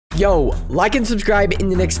Yo, like and subscribe in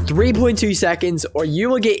the next 3.2 seconds or you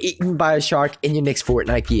will get eaten by a shark in your next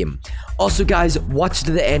Fortnite game. Also guys, watch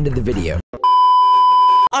to the end of the video.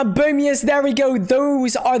 And boom, yes, there we go.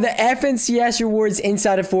 Those are the FNCS rewards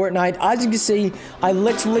inside of Fortnite. As you can see, I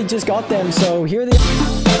literally just got them, so here they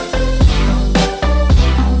are.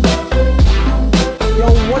 Yo,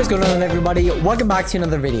 what is going on everybody? Welcome back to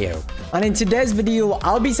another video. And in today's video,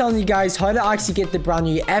 I'll be telling you guys how to actually get the brand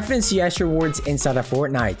new FNCS rewards inside of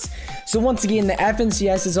Fortnite. So once again, the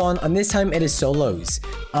FNCS is on, and this time it is solos.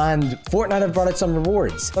 And Fortnite have brought out some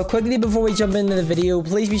rewards. But quickly before we jump into the video,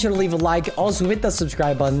 please be sure to leave a like. Also hit that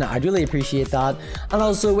subscribe button, I'd really appreciate that. And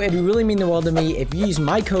also, it would really mean the world to me if you use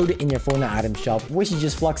my code in your Fortnite item shop, which is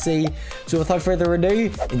just Fluxy. So without further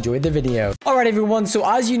ado, enjoy the video. Alright everyone, so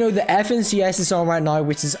as you know, the FNCS is on right now,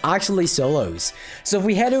 which is actually solos. So if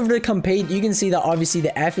we head over to compete, you can see that obviously the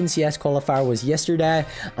FNCS qualifier was yesterday,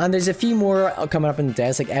 and there's a few more coming up in the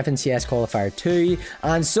days, like FNCS qualifier 2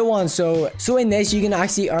 and so on. So in this you can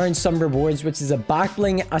actually earn some rewards, which is a back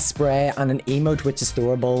bling, a spray, and an emote which is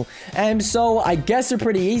storable. So I guess they're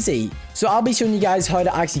pretty easy. So I'll be showing you guys how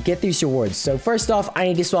to actually get these rewards. So first off, I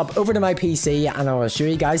need to swap over to my PC and I will show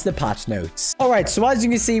you guys the patch notes. Alright, so as you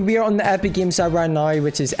can see, we are on the Epic Games side right now,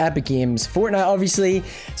 which is Epic Games Fortnite obviously.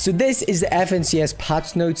 So this is the FNCS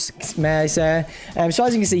patch notes, may I say. So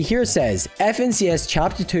as you can see here, it says FNCS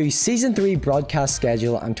Chapter 2 Season 3 broadcast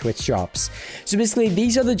schedule and Twitch drops. So basically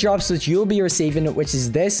these are the drops that you'll be receiving, which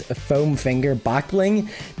is this foam finger back bling,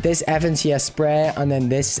 this FNCS spray, and then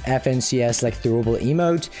this FNCS like throwable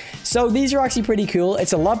emote. So these are actually pretty cool.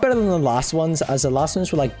 It's a lot better than the last ones, as the last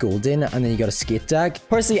ones were like golden and then you got a skate deck.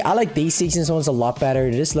 Personally, I like these seasons ones a lot better.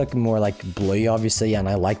 They just look more like blue obviously, and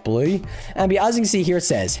I like blue. And as you can see here, it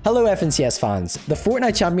says, hello FNCS fans, the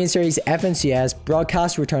Fortnite Champion Series FNCS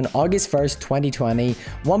broadcast return August 1st 2020,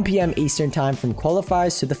 1 PM Eastern time from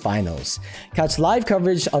qualifiers to the finals. Catch live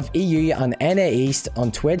coverage of EU and NA East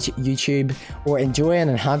on Twitch, YouTube, or enjoy an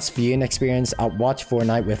enhanced viewing experience at Watch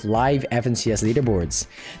Fortnite with live FNCS leaderboards.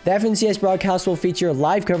 The FNCS broadcast will feature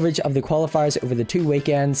live coverage of the qualifiers over the 2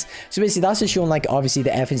 weekends. So basically that's just showing like obviously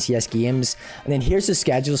the FNCS games, and then here's the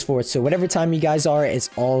schedules for it. So whatever time you guys are, it's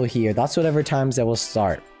all here. That's whatever times they will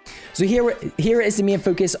start. So here is the main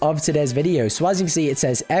focus of today's video. So as you can see, it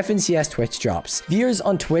says FNCS Twitch drops. Viewers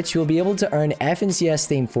on Twitch will be able to earn FNCS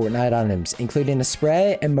themed Fortnite items, including a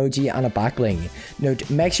spray, emoji, and a back bling. Note,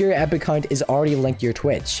 make sure your Epic account is already linked to your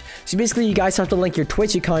Twitch. So basically, you guys have to link your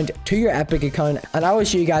Twitch account to your Epic account, and I will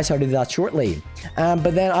show you guys how to do that shortly.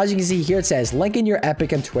 But then as you can see here, it says link in your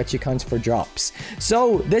Epic and Twitch accounts for drops.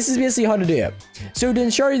 So this is basically how to do it. So to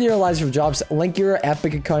ensure you're live for drops, link your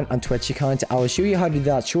Epic account and Twitch account. I will show you how to do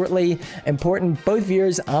that shortly. Important, both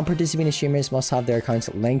viewers and participating streamers must have their accounts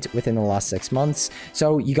linked within the last 6 months.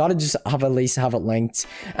 So you gotta just have at least have it linked.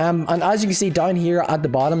 And as you can see down here at the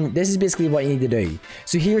bottom, this is basically what you need to do.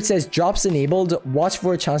 So here it says drops enabled, watch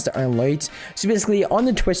for a chance to earn loot. So basically on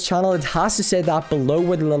the Twitch channel, it has to say that below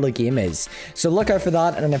where the little game is. So look out for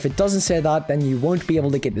that, and if it doesn't say that, then you won't be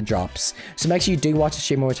able to get the drops. So make sure you do watch the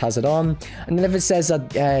streamer which has it on. And then if it says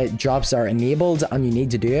that drops are enabled and you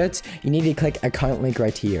need to do it, you need to click account link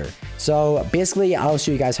right here. So basically I'll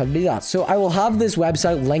show you guys how to do that. So I will have this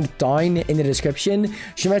website linked down in the description.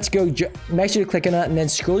 So make sure to click on it and then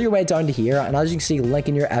scroll your way down to here, and as you can see, link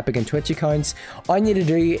in your Epic and Twitch accounts. All you need to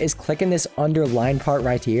do is click on this underline part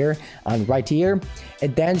right here, and right here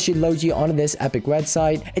it then should load you onto this Epic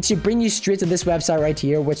website. It should bring you straight to this website right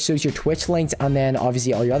here, which shows your Twitch links and then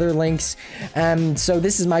obviously all your other links. So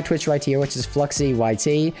this is my Twitch right here, which is Fluxy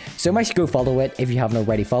YT. So make sure to go follow it if you haven't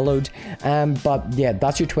already followed. But yeah,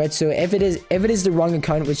 that's your Twitch. So if it is the wrong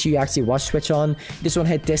account which you actually watch Twitch on, you just want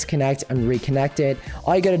to hit disconnect and reconnect it.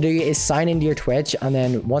 All you gotta do is sign into your Twitch, and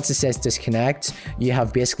then once it says disconnect, you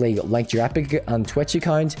have basically linked your Epic and Twitch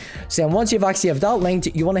account. So then once you've actually have that linked,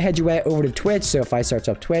 you want to head your way over to Twitch. So if I search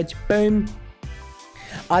up Twitch, boom.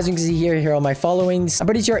 As you can see here are all my followings. I'm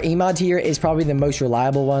pretty sure Emad here is probably the most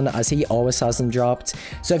reliable one, as he always has them dropped.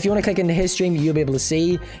 So if you want to click into his stream, you'll be able to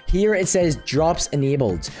see here it says drops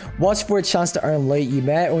enabled. Watch for a chance to earn loot. You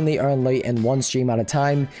may only earn loot in one stream at a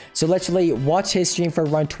time. So literally watch his stream for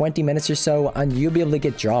around 20 minutes or so and you'll be able to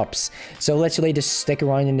get drops. So literally just stick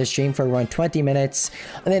around in the stream for around 20 minutes.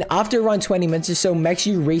 And then after around 20 minutes or so, make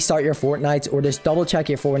sure you restart your Fortnite, or just double check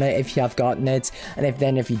your Fortnite if you have gotten it. And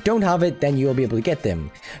if you don't have it, then you'll be able to get them.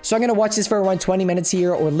 So I'm going to watch this for around 20 minutes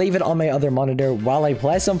here, or leave it on my other monitor while I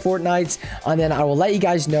play some Fortnite, and then I will let you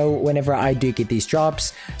guys know whenever I do get these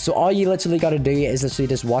drops. So all you literally got to do is literally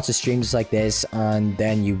just watch the streams like this, and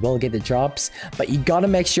then you will get the drops, but you got to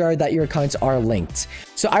make sure that your accounts are linked.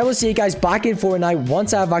 So I will see you guys back in Fortnite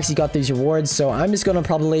once I've actually got these rewards. So I'm just going to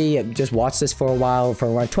probably just watch this for a while, for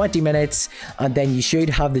around 20 minutes, and then you should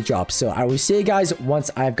have the drops. So I will see you guys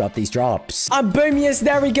once I've got these drops. And boom, yes,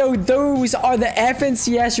 there we go. Those are the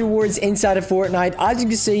FNCS rewards inside of Fortnite. As you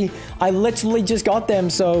can see, I literally just got them,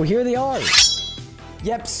 so here they are.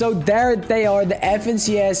 Yep, so there they are, the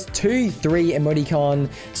FNCS 2-3 emoticon.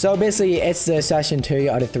 So basically, it's the session 2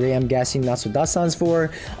 out of 3, I'm guessing that's what that stands for.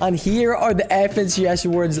 And here are the FNCS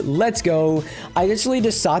rewards. Let's go. I literally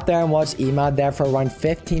just sat there and watched Emad there for around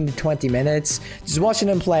 15 to 20 minutes, just watching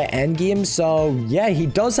him play endgame. So yeah, he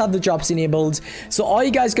does have the drops enabled. So all you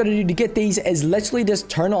guys gotta do to get these is literally just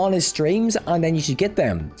turn on his streams, and then you should get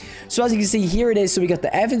them. So as you can see, here it is. So we got the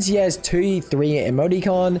FNCS 2-3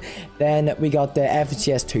 emoticon, then we got the FNCS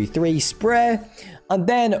 2-3 spray, and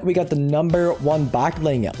then we got the #1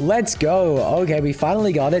 backbling. Let's go. Okay, we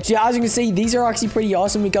finally got it. So yeah, as you can see, these are actually pretty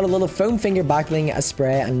awesome. We got a little foam finger backbling, a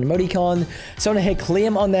spray, and an emoticon. So I'm gonna hit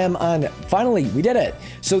claim on them, and finally we did it.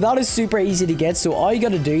 So that is super easy to get. So all you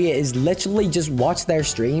gotta do is literally just watch their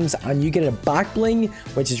streams, and you get a backbling,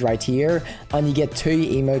 which is right here, and you get 2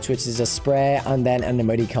 emotes, which is a spray and then an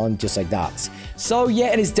emoticon, just like that. So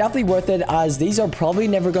yeah, it is definitely worth it, as these are probably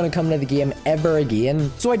never going to come into the game ever again.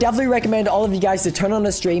 So I definitely recommend all of you guys to turn on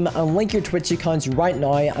the stream and link your Twitch accounts right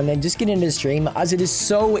now, and then just get into the stream, as it is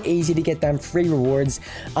so easy to get them free rewards,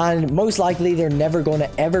 and most likely they're never going to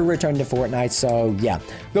ever return to Fortnite. So yeah,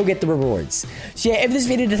 go get the rewards. So yeah, if this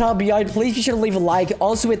video did help you out, please be sure to leave a like.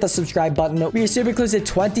 Also hit the subscribe button. We are super close to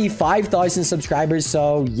 25,000 subscribers,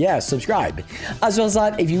 so yeah, subscribe. As well as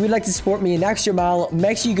that, if you would like to support me an extra mile,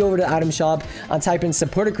 make sure you go over to the item shop and type in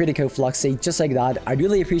supporter creator code Fluxy, just like that. I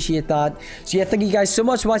really appreciate that. So yeah, thank you guys so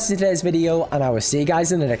much for watching today's video, and I will see you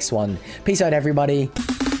guys in the next one. Peace out, everybody.